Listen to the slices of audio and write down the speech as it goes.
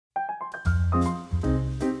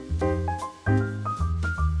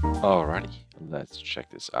Alrighty, let's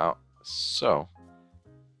check this out. So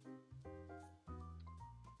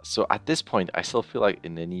at this point, I still feel like it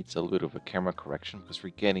needs a little bit of a camera correction because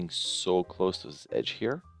we're getting so close to this edge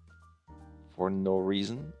here for no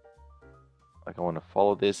reason. Like I want to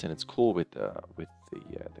follow this, and it's cool with the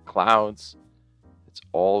clouds. It's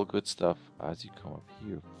all good stuff as you come up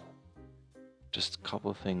here. Just a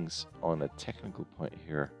couple of things on a technical point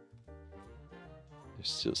here. There's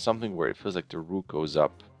still something where it feels like the root goes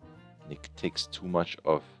up and it takes too much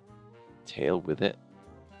of tail with it.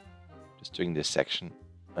 Just doing this section,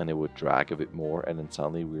 and it would drag a bit more, and then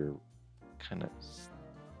suddenly we're kind of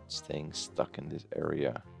staying stuck in this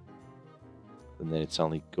area. And then it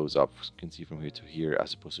suddenly goes up, you can see from here to here,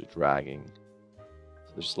 as opposed to dragging.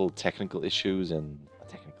 So there's little technical issues, and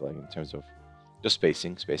technical like in terms of just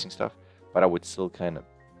spacing stuff. But I would still kind of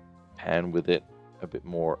pan with it a bit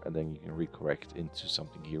more, and then you can recorrect into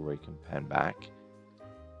something here where you can pan back.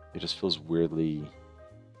 It just feels weirdly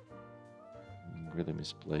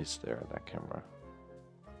misplaced there, that camera.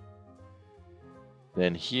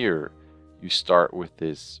 Then here, you start with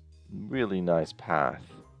this really nice path.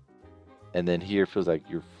 And then here feels like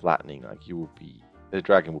you're flattening, like you would be, the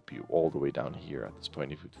dragon would be all the way down here at this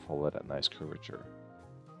point if you'd follow that nice curvature.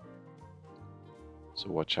 So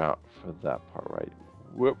watch out for that part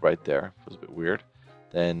right there. Feels a bit weird.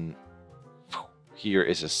 Then here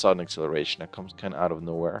is a sudden acceleration that comes kind of out of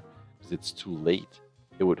nowhere because it's too late.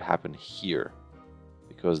 It would happen here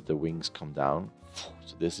because the wings come down.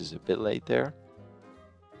 So this is a bit late there.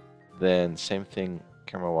 Then same thing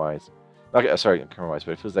camera-wise. Okay, sorry, camera-wise,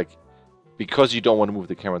 but it feels like because you don't want to move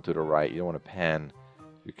the camera to the right, you don't want to pan,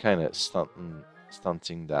 you're kind of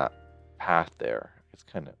stunting that path there. It's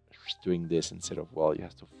kind of doing this instead of, well, you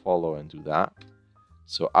have to follow and do that.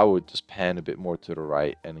 So I would just pan a bit more to the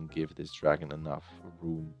right and then give this dragon enough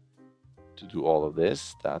room to do all of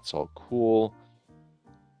this. That's all cool.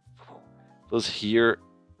 Those here,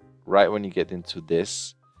 right when you get into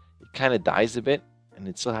this, it kind of dies a bit, and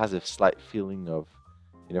it still has a slight feeling of,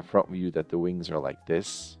 in a front view, that the wings are like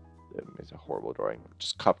this. It's a horrible drawing.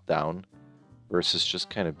 Just cupped down versus just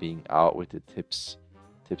kind of being out with the tips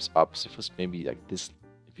up. So if maybe like this,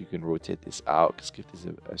 if you can rotate this out, just give this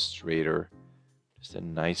a straighter, just a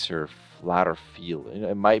nicer, flatter feel. You know,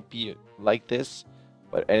 it might be like this,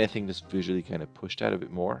 but anything just visually kind of pushed out a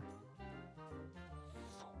bit more.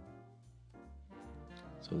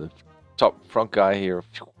 So the top front guy here,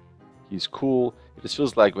 he's cool. It just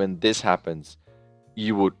feels like when this happens,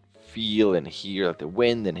 you would feel and hear like the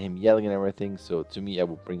wind and him yelling and everything. So to me, I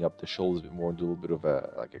would bring up the shoulders a bit more and do a little bit of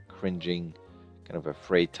a like a cringing, kind of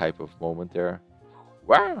afraid type of moment there.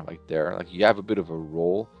 Wow, like there, like you have a bit of a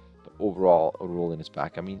roll, but overall a roll in his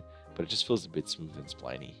back. I mean, but it just feels a bit smooth and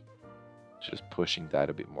spliny. Just pushing that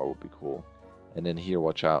a bit more would be cool. And then here,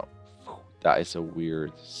 watch out. That is a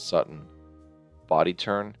weird sudden body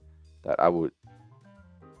turn that I would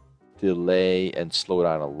delay and slow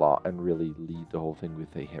down a lot and really lead the whole thing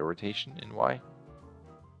with a head rotation in Y.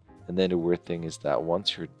 And then the weird thing is that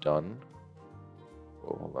once you're done,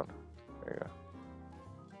 oh, hold on, there you go.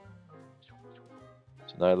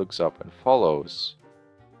 So now it looks up and follows,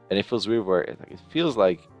 and it feels weird where it feels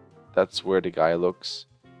like that's where the guy looks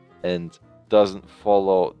and doesn't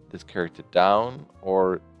follow this character down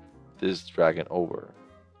or this dragon over.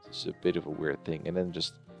 It's a bit of a weird thing. And then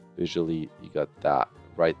just visually, you got that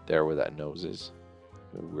right there where that nose is.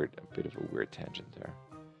 A bit of a weird tangent there.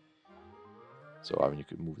 So I mean, you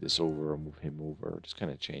could move this over or move him over, or just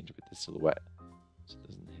kind of change a bit the silhouette so it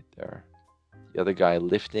doesn't hit there. The other guy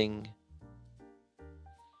lifting.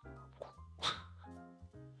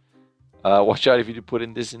 Watch out if you do put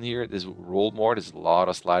in this in here. This roll more. There's a lot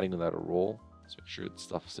of sliding without a roll. So make sure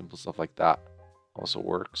stuff, simple stuff like that also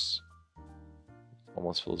works.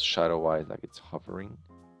 Almost feels shadow-wise like it's hovering.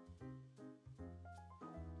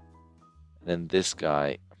 And then this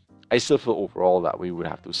guy, I still feel overall that we would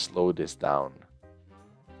have to slow this down.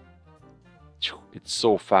 It's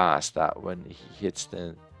so fast that when he hits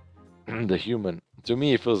the the human, to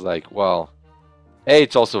me it feels like, well, A,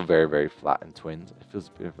 it's also very, very flat and twinned. It feels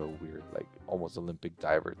a bit of a weird, like almost Olympic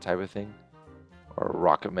diver type of thing, or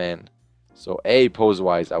Rocket Man. So A,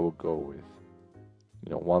 pose-wise, I would go with,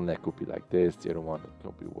 you know, one leg could be like this, the other one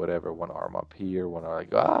could be whatever, one arm up here, one arm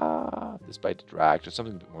like, despite the drag, just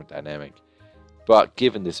something a bit more dynamic. But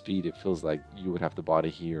given the speed, it feels like you would have the body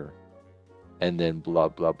here, and then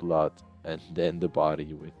blood, and then the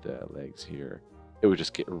body with the legs here. It would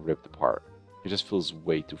just get ripped apart. It just feels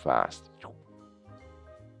way too fast.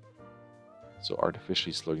 So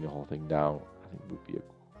artificially slowing the whole thing down, I think would be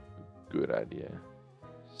a good idea.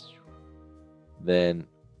 Then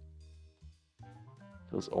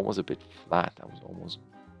Feels almost a bit flat. I was almost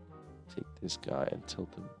take this guy and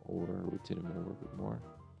tilt him over, rotate him over a bit more.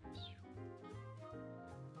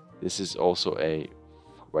 This is also a,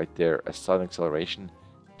 right there, a sudden acceleration.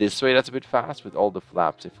 This way, that's a bit fast. With all the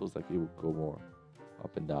flaps, it feels like they would go more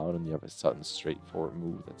up and down, and you have a sudden straightforward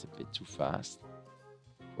move that's a bit too fast.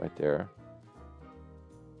 Right there.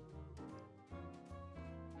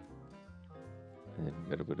 And then you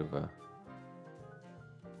got a bit of a,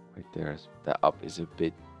 right there, that up is a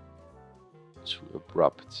bit too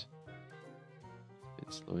abrupt.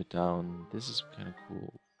 Slow it down. This is kind of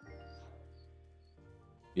cool.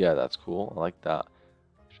 Yeah, that's cool. I like that.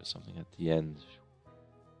 Just something at the end.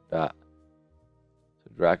 That.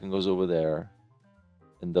 So dragon goes over there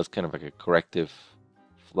and does kind of like a corrective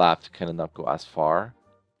flap to kind of not go as far.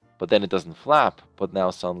 But then it doesn't flap. But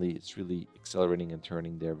now suddenly it's really accelerating and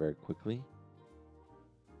turning there very quickly.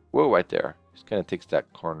 Whoa, right there. Just kind of takes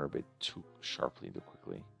that corner a bit too sharply, too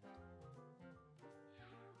quickly.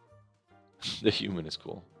 The human is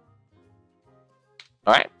cool.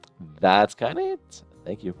 All right, that's kind of it.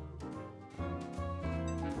 Thank you.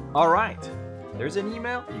 All right, there's an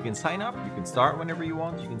email. You can sign up. You can start whenever you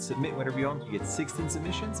want. You can submit whenever you want. You get 16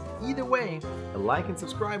 submissions. Either way, a like and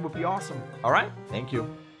subscribe would be awesome. All right, thank you.